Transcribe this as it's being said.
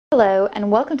Hello and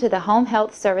welcome to the Home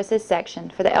Health Services section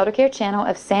for the Eldercare channel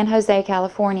of San Jose,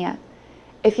 California.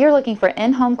 If you're looking for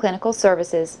in-home clinical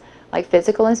services like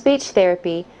physical and speech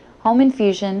therapy, home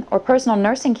infusion, or personal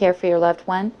nursing care for your loved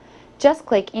one, just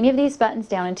click any of these buttons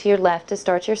down and to your left to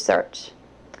start your search.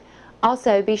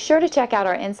 Also, be sure to check out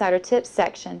our Insider Tips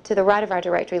section to the right of our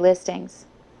directory listings.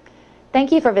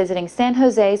 Thank you for visiting San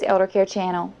Jose's Eldercare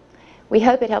channel. We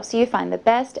hope it helps you find the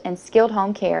best and skilled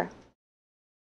home care.